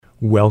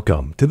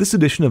Welcome to this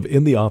edition of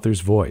In the Author's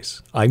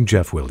Voice. I'm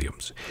Jeff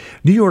Williams.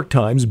 New York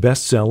Times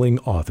best-selling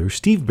author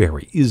Steve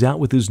Berry is out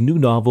with his new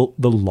novel,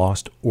 The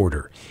Lost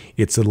Order.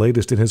 It's the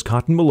latest in his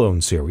Cotton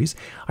Malone series.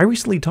 I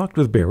recently talked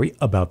with Berry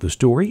about the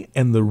story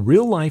and the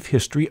real-life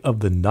history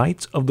of the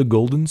Knights of the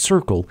Golden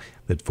Circle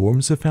that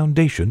forms the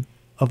foundation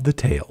of the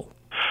tale.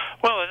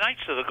 Well, the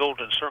Knights of the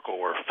Golden Circle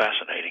were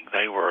fascinating.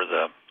 They were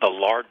the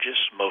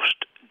largest, most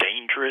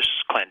dangerous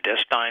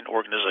clandestine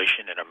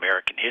organization in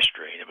American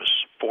history. It was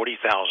 40,000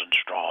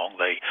 strong.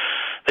 They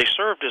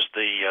served as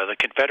the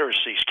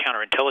Confederacy's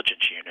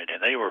counterintelligence unit,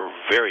 and they were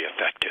very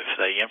effective.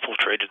 They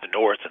infiltrated the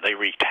North, and they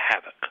wreaked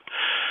havoc.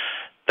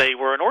 They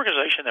were an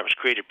organization that was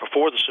created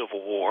before the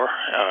Civil War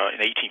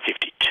in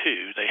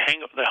 1852. They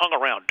hung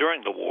around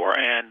during the war,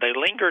 and they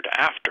lingered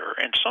after.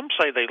 And some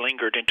say they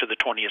lingered into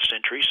the 20th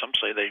century. Some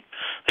say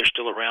they're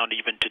still around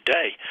even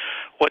today.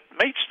 What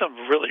makes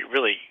them really,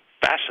 really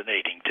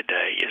fascinating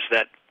today is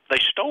that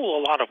they stole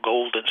a lot of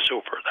gold and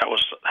silver. That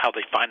was how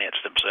they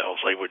financed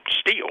themselves. They would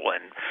steal,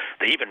 and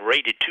they even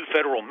raided 2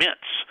 federal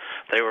mints.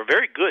 They were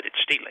very good at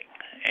stealing.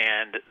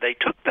 And they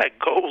took that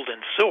gold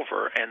and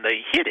silver and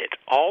they hid it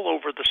all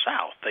over the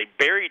South. They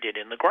buried it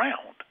in the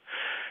ground.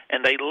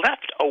 And they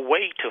left a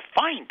way to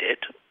find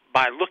it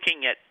by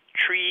looking at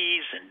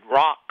trees and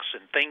rocks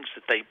and things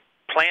that they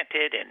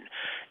planted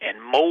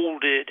and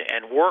molded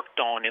and worked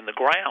on in the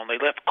ground. They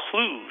left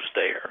clues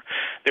there.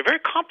 They're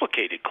very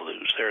complicated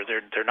clues.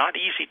 They're not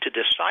easy to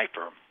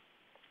decipher.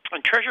 And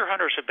treasure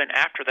hunters have been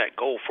after that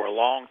gold for a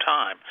long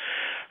time.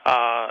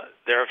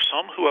 There are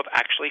some who have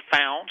actually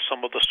found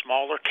some of the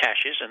smaller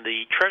caches, and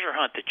the treasure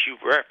hunt that you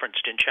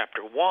referenced in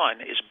Chapter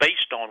 1 is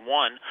based on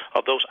one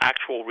of those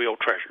actual real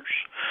treasures.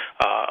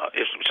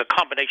 It's a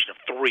combination of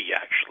 3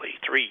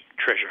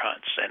 treasure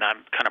hunts, and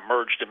I've kind of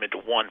merged them into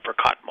one for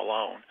Cotton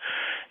Malone.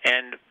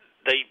 And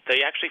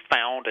they actually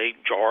found a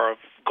jar of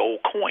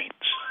gold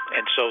coins.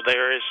 And so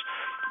there is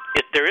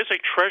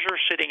a treasure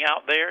sitting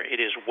out there.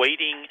 It is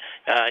waiting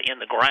in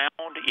the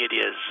ground.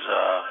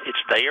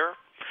 It's there.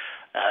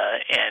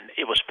 And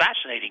it was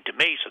fascinating to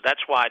me, so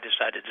that's why I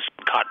decided to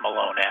send Cotton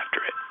Malone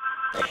after it.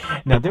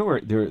 Now there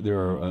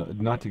are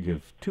not to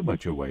give too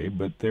much away,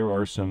 but there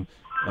are some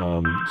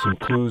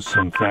clues,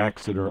 some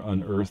facts that are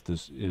unearthed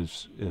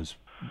as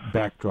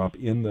backdrop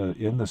in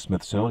the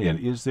Smithsonian.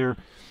 Is there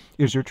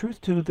truth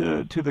to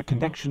the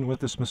connection with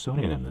the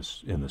Smithsonian in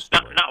this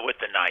story? Not with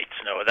the Knights.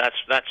 No,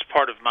 that's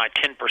part of my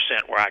 10%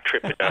 where I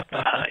trip it up.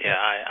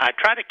 I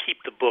try to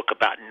keep the book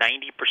about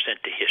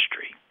 90% to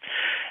history.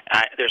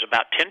 There's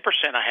about 10%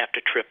 I have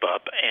to trip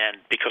up, and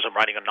because I'm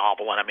writing a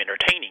novel and I'm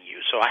entertaining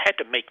you, so I had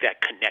to make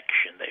that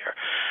connection there.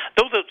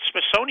 Though the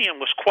Smithsonian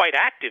was quite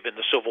active in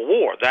the Civil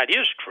War, that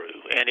is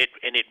true, and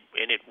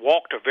it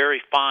walked a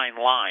very fine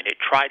line. It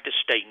tried to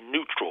stay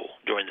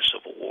neutral during the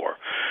Civil War.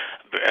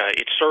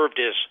 It served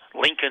as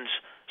Lincoln's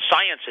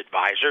science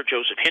advisor,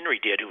 Joseph Henry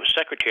did, who was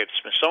secretary of the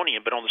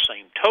Smithsonian. But on the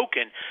same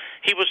token,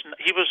 he was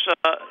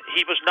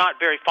not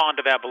very fond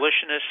of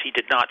abolitionists. He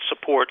did not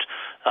support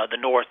the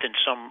North in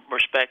some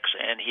respects,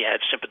 and he had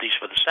sympathies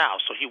for the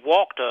South. So he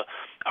walked a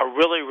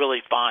really,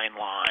 really fine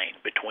line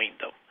between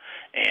them,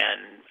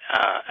 and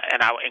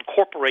I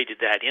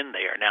incorporated that in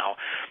there. Now,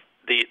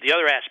 the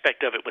other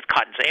aspect of it with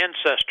Cotton's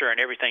ancestor and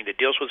everything that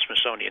deals with the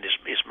Smithsonian is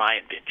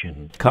my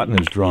invention. Mm-hmm. Cotton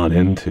is drawn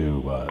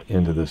into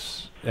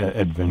this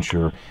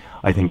adventure,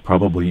 I think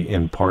probably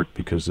in part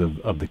because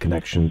of the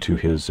connection to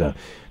his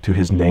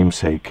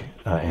namesake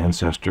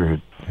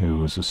ancestor, who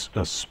was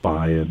a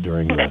spy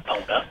during the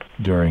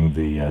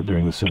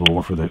Civil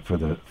War for the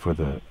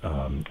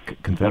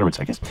Confederates,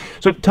 I guess.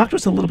 So talk to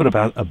us a little bit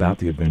about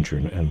the adventure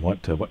and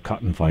what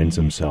Cotton finds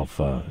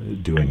himself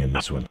doing in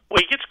this one. Well,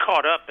 he gets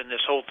caught up in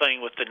this whole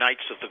thing with the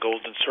Knights of the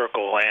Golden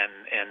Circle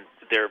and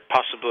their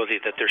possibility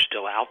that they're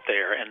still out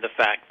there, and the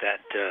fact that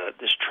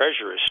this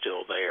treasure is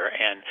still there.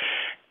 And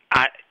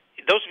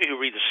those of you who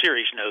read the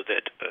series know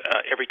that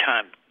every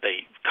time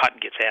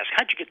Cotton gets asked,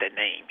 how'd you get that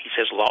name? He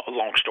says,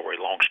 long story,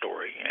 and long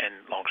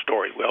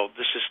story. Well,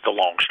 this is the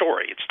long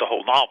story. It's the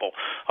whole novel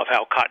of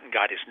how Cotton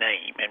got his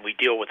name, and we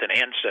deal with an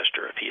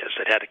ancestor of his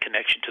that had a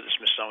connection to the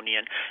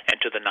Smithsonian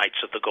and to the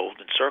Knights of the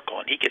Golden Circle,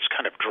 and he gets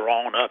kind of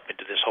drawn up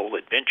into this whole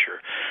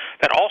adventure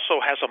that also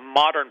has a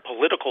modern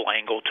political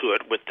angle to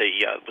it with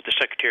the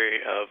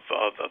Secretary of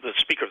the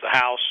Speaker of the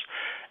House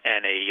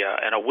and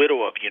a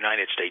widow of a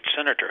United States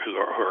senator who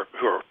are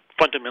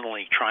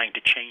fundamentally trying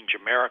to change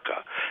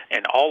America.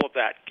 And all of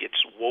that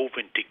gets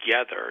woven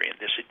together in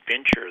this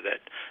adventure that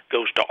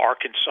goes to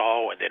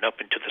Arkansas and then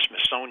up into the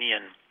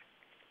Smithsonian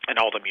and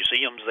all the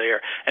museums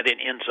there, and then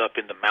ends up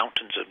in the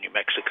mountains of New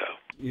Mexico.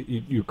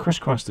 You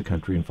crisscross the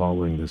country and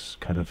following this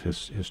kind of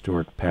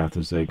historic path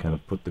as they kind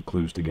of put the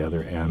clues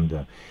together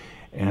and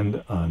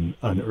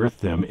unearth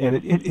them.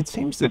 And it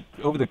seems that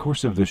over the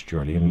course of this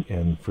journey,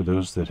 and for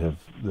those that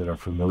are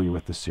familiar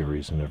with the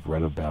series and have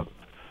read about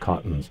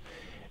Cotton's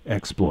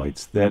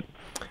exploits, that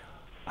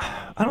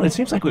I don't know, it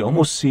seems like we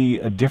almost see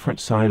a different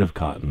side of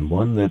Cotton,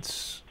 one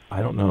that's,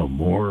 I don't know,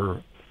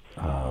 more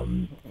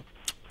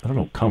I don't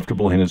know,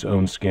 comfortable in his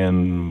own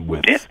skin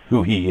with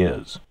who he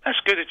is. That's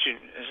good that you.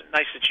 It's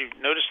nice that you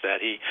noticed that.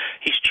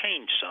 He's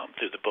changed some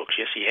through the books.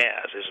 Yes, he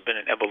has. There's been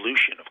an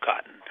evolution of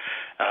Cotton.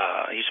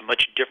 He's a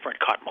much different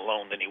Cotton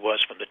Malone than he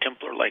was from the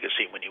Templar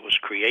legacy when he was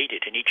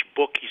created. In each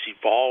book, he's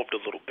evolved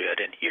a little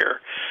bit. And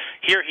here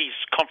he's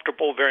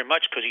comfortable very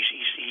much because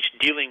he's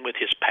dealing with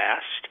his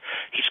past.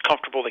 He's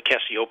comfortable that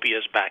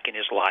Cassiopeia is back in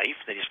his life.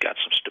 That he's got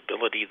some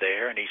stability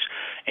there, and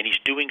he's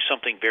doing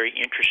something very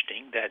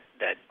interesting that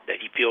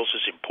he feels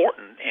is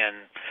important.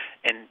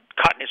 And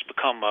Cotton has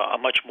become a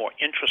much more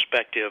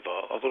introspective,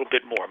 a little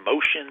bit more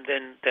emotion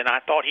than I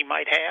thought he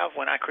might have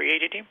when I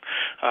created him.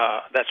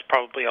 That's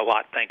probably a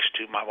lot thanks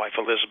to my wife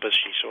Elizabeth.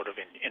 She sort of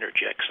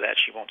interjects that.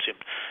 She wants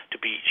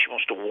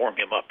to warm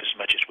him up as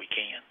much as we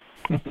can.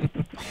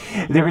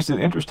 There is an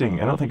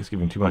interesting, I don't think it's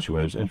giving too much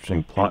away, there's an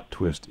interesting plot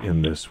twist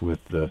in this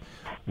with the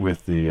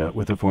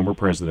former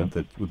president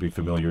that would be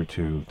familiar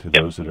to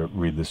those that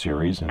read the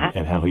series,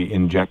 and how he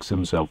injects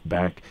himself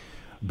back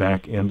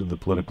into the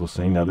political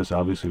scene. Now, this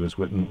obviously was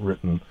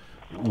written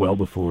well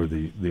before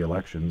the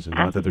elections, and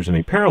not that there's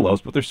any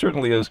parallels, but there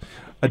certainly is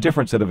a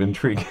different set of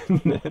intrigue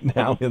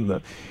now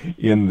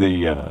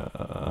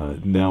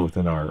now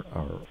within our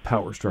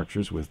power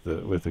structures with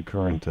the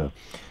current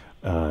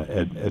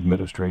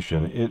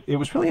administration. It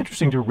was really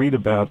interesting to read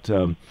about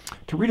some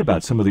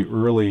of the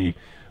early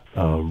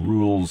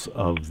rules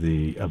of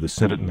the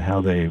Senate and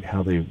how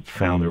they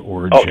found their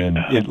origin,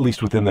 at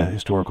least within the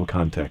historical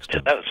context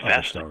of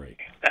the story.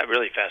 That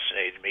really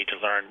fascinated me to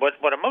learn. What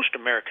most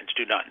Americans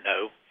do not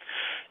know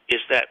is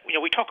that,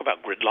 we talk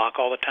about gridlock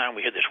all the time.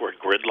 We hear this word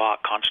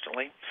gridlock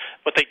constantly.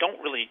 What they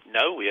don't really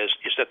know is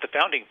that the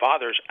Founding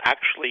Fathers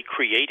actually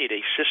created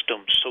a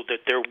system so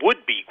that there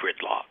would be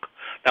gridlock.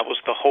 That was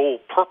the whole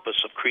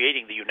purpose of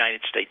creating the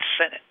United States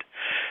Senate.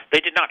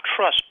 They did not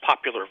trust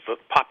popular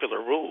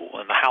rule,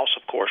 and the House,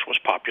 of course, was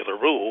popular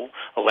rule,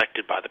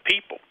 elected by the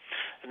people.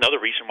 Another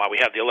reason why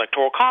we have the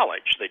Electoral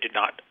College. They did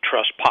not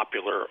trust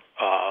popular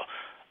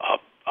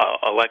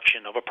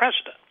election of a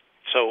president.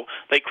 So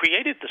they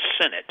created the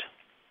Senate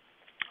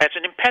as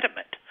an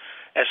impediment,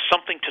 as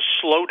something to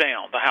slow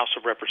down the House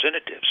of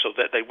Representatives so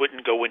that they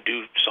wouldn't go and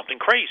do something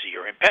crazy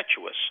or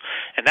impetuous.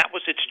 And that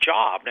was its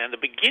job. Now, in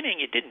the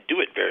beginning, it didn't do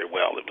it very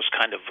well. It was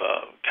kind of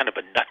a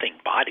nothing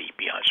body, to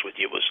be honest with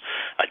you. It was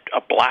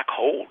a black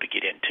hole to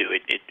get into.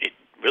 It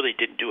really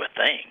didn't do a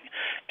thing.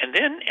 And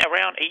then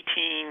around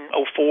 1804,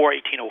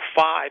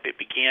 1805,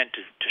 it began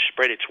to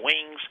spread its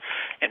wings.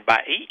 And by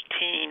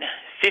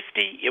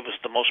 1850, it was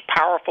the most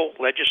powerful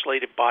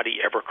legislative body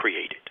ever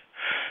created.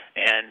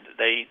 And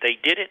they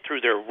did it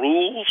through their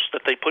rules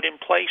that they put in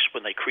place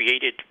when they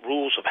created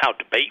rules of how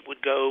debate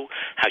would go,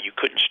 how you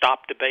couldn't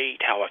stop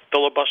debate, how a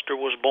filibuster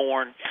was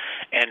born.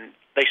 And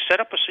they set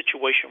up a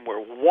situation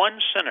where one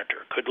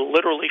senator could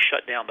literally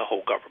shut down the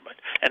whole government.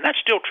 And that's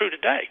still true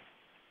today.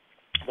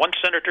 One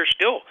senator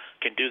still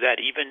can do that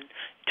even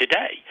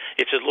today.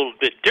 It's a little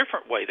bit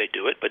different way they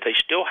do it, but they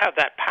still have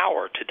that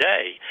power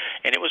today.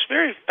 And it was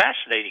very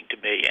fascinating to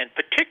me, and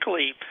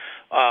particularly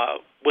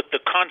with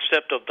the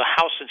concept of the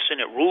House and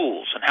Senate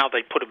rules and how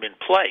they put them in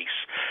place.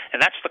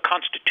 And that's the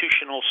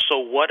constitutional so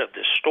what of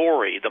this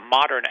story, the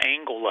modern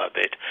angle of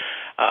it.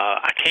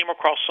 I came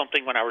across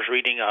something when I was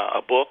reading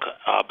a book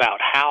about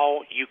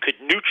how you could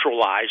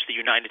neutralize the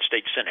United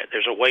States Senate.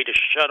 There's a way to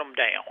shut them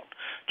down,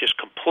 just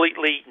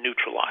completely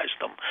neutralize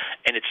them.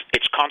 And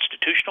it's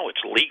constitutional,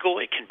 it's legal,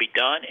 it can be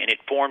done, and it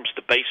forms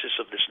the basis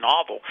of this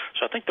novel.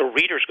 So I think the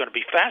reader's going to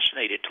be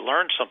fascinated to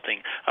learn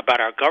something about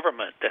our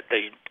government that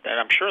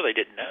I'm sure they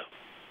didn't know.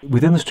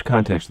 Within this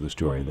context of the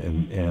story,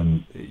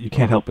 and you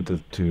can't help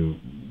but to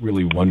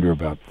really wonder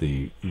about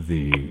the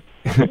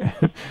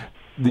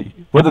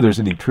whether there's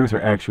any truth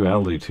or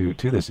actuality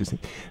to this.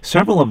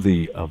 Several of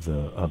the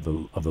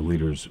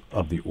leaders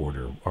of the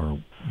order are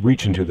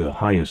reach into the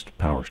highest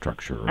power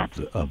structure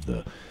of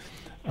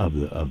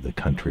the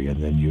country,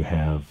 and then you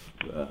have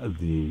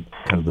the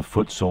kind of the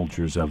foot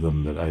soldiers of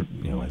them that I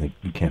think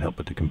you can't help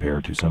but to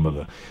compare to some of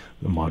the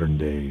modern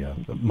day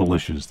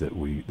militias that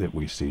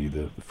we see,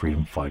 the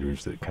freedom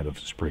fighters that kind of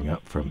spring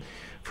up from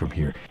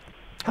here.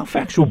 How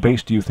factual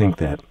based do you think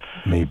that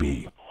may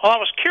be? Well, I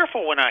was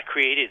careful when I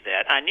created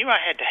that. I knew I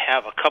had to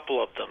have a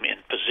couple of them in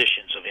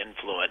positions of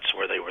influence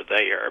where they were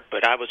there,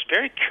 but I was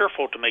very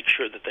careful to make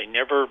sure that they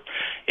never.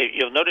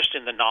 You'll notice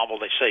in the novel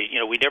they say,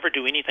 we never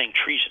do anything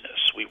treasonous.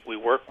 We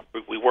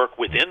work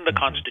within the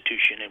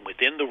Constitution and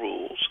within the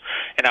rules,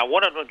 and I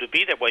wanted them to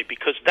be that way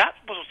because that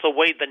was the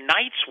way the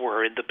Knights were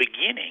in the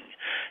beginning.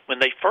 When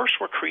they first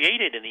were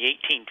created in the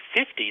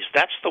 1850s,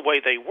 that's the way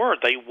they were.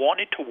 They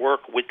wanted to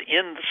work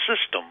within the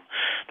system.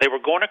 They were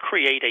going to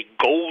create a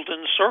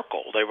golden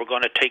circle. They were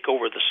going to take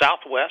over the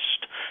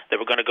Southwest. They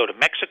were going to go to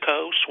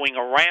Mexico, swing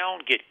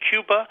around, get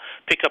Cuba,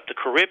 pick up the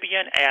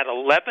Caribbean, add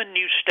 11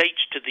 new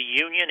states to the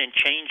Union, and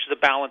change the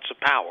balance of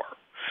power.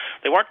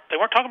 They weren't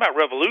talking about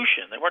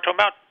revolution. They weren't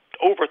talking about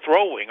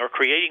overthrowing or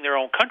creating their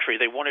own country.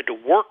 They wanted to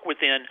work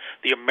within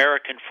the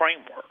American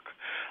framework.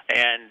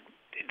 And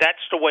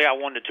that's the way I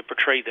wanted to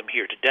portray them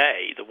here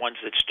today, the ones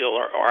that still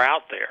are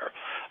out there,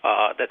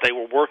 that they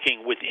were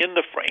working within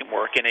the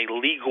framework in a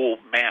legal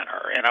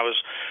manner. And I was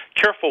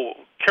careful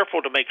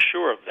to make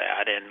sure of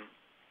that. And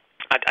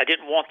I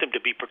didn't want them to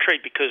be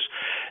portrayed because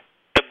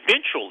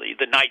eventually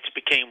the Knights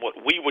became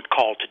what we would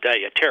call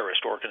today a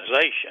terrorist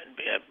organization,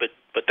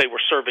 but they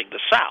were serving the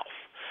South.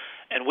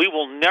 And we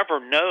will never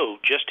know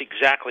just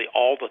exactly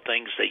all the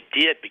things they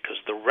did because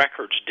the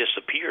records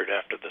disappeared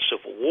after the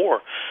Civil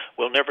War.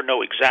 We'll never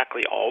know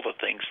exactly all the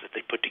things that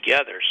they put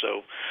together.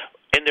 So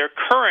in their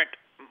current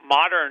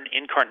modern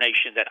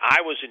incarnation that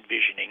I was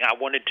envisioning, I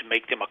wanted to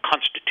make them a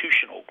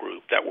constitutional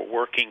group that were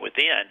working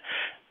within.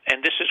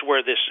 And this is where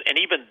and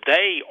even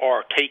they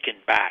are taken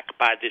back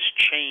by this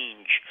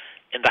change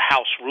in the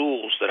House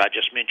rules that I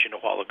just mentioned a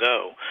while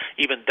ago.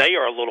 Even they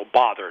are a little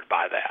bothered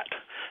by that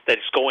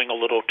it's going a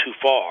little too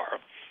far.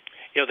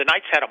 You know, the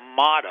Knights had a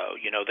motto.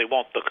 You know, they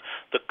want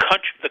the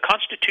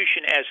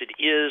Constitution as it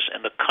is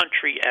and the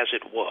country as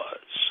it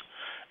was,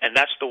 and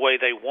that's the way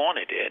they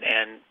wanted it.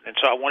 And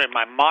so I wanted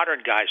my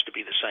modern guys to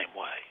be the same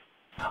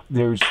way.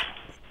 There's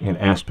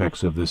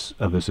aspects of this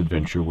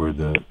adventure where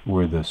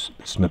the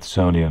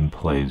Smithsonian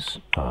plays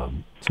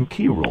some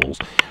key roles.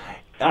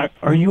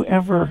 Are you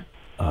ever?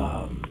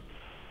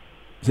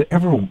 Does it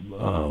ever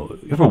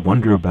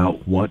wonder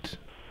about what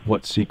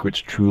secrets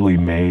truly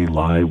may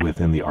lie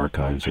within the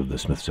archives of the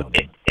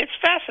Smithsonian? It's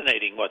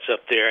fascinating what's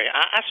up there.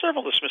 I serve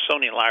on the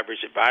Smithsonian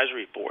Libraries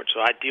Advisory Board, so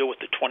I deal with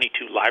the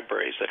 22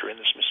 libraries that are in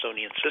the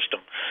Smithsonian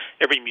system.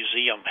 Every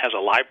museum has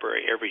a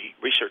library. Every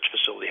research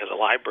facility has a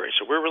library.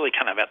 So we're really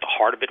kind of at the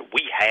heart of it.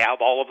 We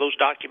have all of those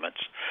documents.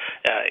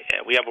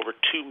 We have over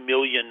 2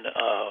 million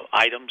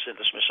items in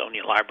the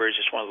Smithsonian Libraries.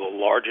 It's one of the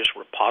largest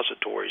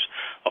repositories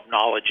of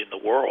knowledge in the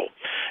world.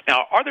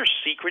 Now, are there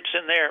secrets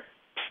in there?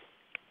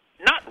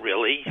 Not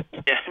really.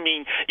 I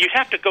mean, you'd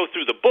have to go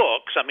through the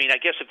books. I mean, I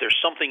guess if there's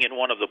something in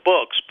one of the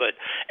books, but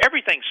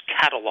everything's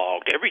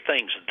cataloged.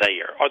 Everything's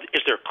there. Is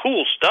there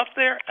cool stuff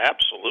there?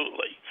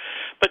 Absolutely.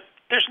 But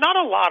there's not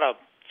a lot of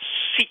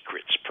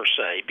secrets, per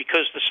se,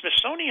 because the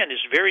Smithsonian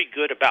is very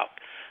good about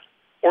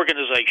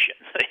organization.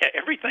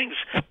 Everything's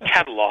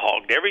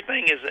cataloged.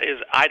 Everything is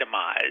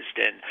itemized,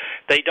 and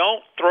they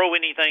don't throw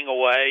anything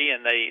away,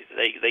 and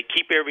they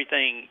keep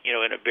everything, you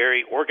know, in a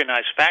very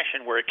organized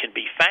fashion where it can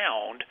be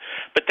found.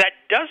 But that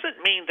doesn't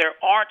mean there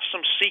aren't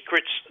some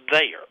secrets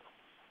there.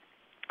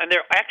 And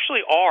there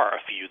actually are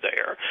a few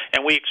there,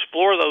 and we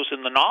explore those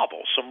in the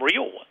novel, some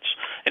real ones.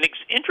 An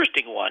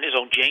interesting one is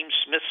on James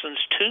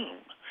Smithson's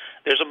tomb.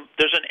 There's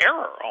an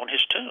error on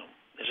his tomb.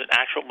 There's an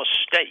actual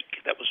mistake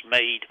that was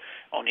made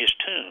on his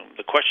tomb.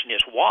 The question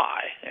is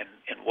why, and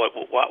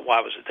why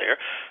was it there?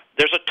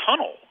 There's a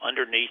tunnel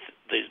underneath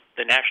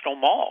the National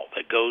Mall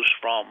that goes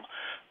from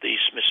the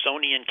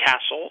Smithsonian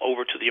Castle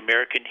over to the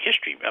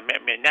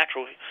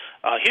Natural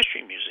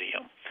History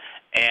Museum,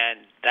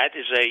 and that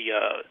is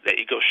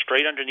it goes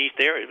straight underneath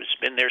there. It's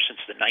been there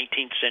since the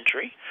 19th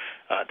century.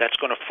 That's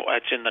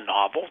in the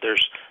novel.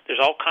 There's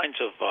all kinds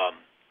of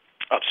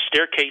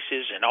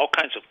staircases and all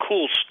kinds of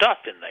cool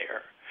stuff in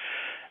there.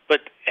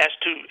 But as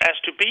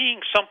to being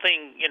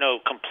something, you know,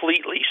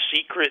 completely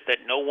secret that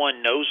no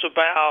one knows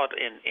about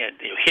and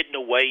you know, hidden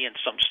away in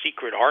some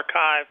secret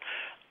archive,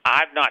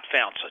 I've not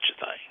found such a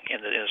thing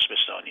in the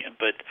Smithsonian.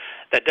 But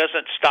that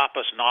doesn't stop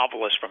us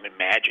novelists from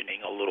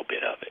imagining a little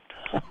bit of it.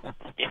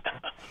 Yeah.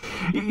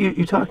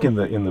 You talk in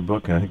the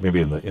book, and I think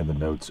maybe in the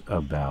notes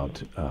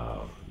about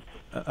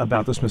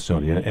the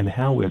Smithsonian and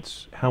how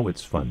it's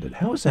funded.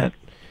 How is that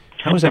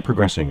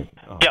progressing?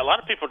 Yeah, a lot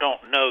of people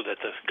don't know that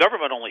the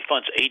government only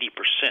funds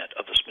 80%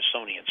 of the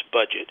Smithsonian's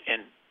budget,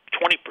 and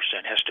 20%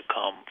 has to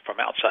come from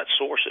outside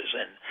sources,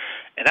 and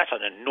that's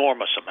an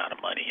enormous amount of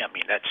money. I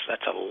mean, that's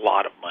a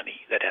lot of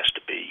money that has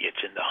to be.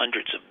 It's in the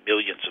hundreds of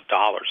millions of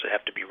dollars that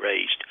have to be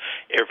raised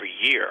every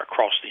year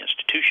across the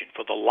institution.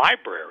 For the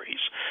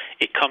libraries,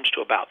 it comes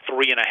to about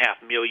 $3.5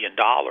 million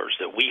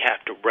that we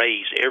have to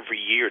raise every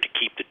year to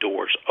keep the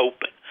doors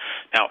open.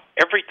 Now,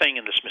 everything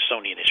in the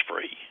Smithsonian is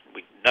free.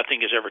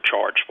 Nothing is ever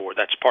charged for.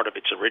 That's part of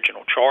its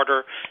original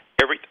charter.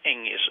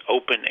 Everything is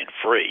open and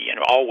free, and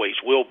always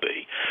will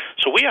be.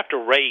 So we have to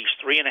raise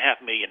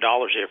 $3.5 million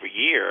every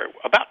year.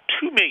 About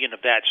 $2 million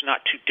of that's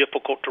not too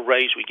difficult to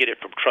raise. We get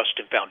it from trusts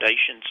and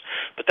foundations.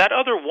 But that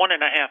other $1.5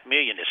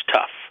 million is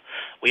tough.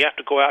 We have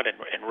to go out and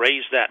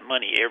raise that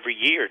money every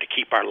year to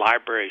keep our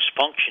libraries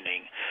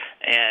functioning.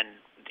 And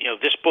you know,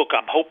 this book,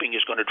 I'm hoping,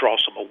 is going to draw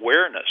some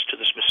awareness to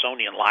the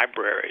Smithsonian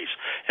libraries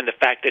and the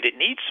fact that it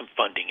needs some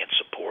funding and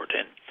support.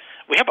 And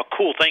we have a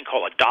cool thing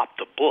called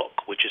Adopt a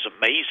Book, which is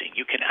amazing.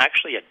 You can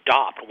actually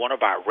adopt one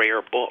of our rare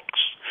books,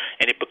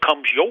 and it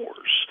becomes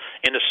yours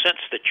in the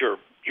sense that your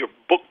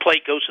book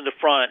plate goes in the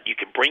front. You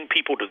can bring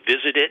people to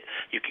visit it.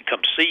 You can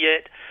come see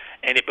it.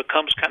 And it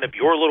becomes kind of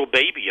your little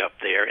baby up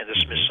there in the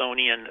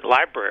Smithsonian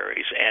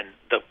libraries. And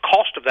the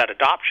cost of that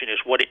adoption is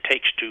what it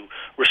takes to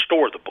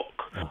restore the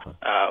book.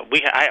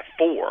 I have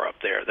 4 up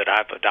there that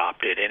I've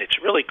adopted, and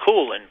it's really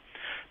cool. And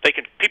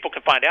people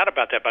can find out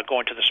about that by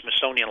going to the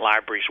Smithsonian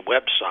Library's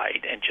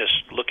website and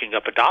just looking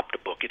up Adopt a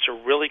Book. It's a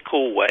really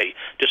cool way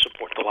to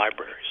support the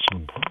libraries.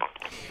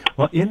 Mm-hmm.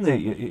 Well, in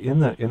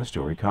the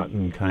story,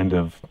 Cotton kind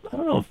of, I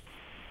don't know if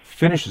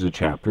finishes a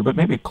chapter, but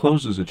maybe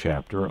closes a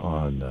chapter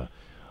on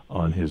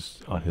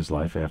his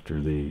life after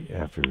the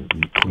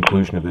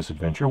conclusion of this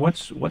adventure.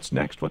 What's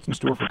next? What's in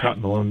store for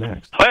Cotton Malone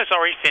next? Well, it's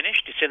already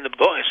finished. It's in the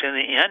book. It's in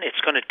the end.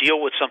 It's going to deal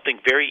with something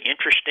very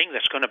interesting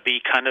that's going to be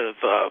kind of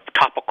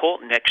topical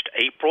next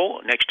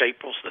April. Next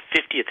April's the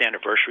 50th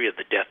anniversary of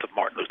the death of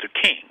Martin Luther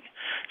King.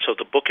 So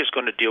the book is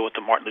going to deal with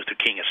the Martin Luther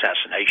King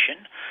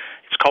assassination.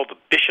 It's called The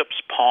Bishop's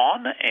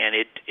Pawn, and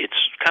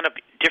it's kind of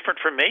different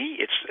for me.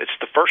 It's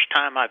the first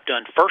time I've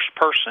done first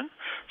person,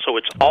 so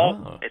it's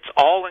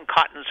all in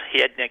Cotton's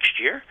head next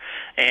year.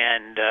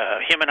 And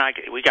him and I,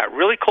 we got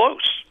really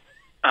close.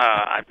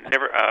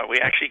 We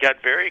actually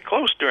got very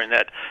close during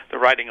the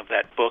writing of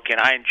that book, and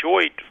I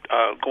enjoyed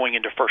going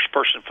into first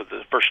person for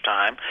the first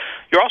time.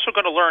 You're also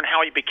going to learn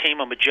how he became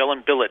a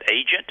Magellan Billet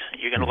agent.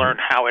 You're going to learn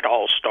how it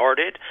all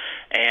started,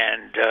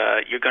 and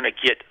you're going to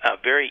get a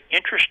very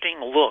interesting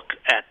look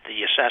at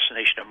the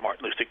assassination of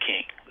Martin Luther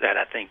King that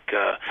I think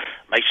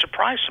may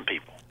surprise some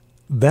people.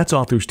 That's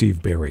author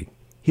Steve Berry.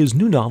 His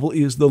new novel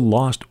is The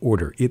Lost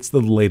Order. It's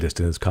the latest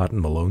in his Cotton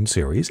Malone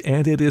series,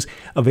 and it is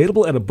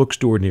available at a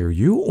bookstore near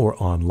you or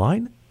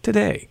online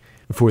today.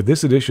 For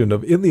this edition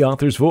of In the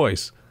Author's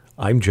Voice,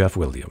 I'm Jeff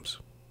Williams.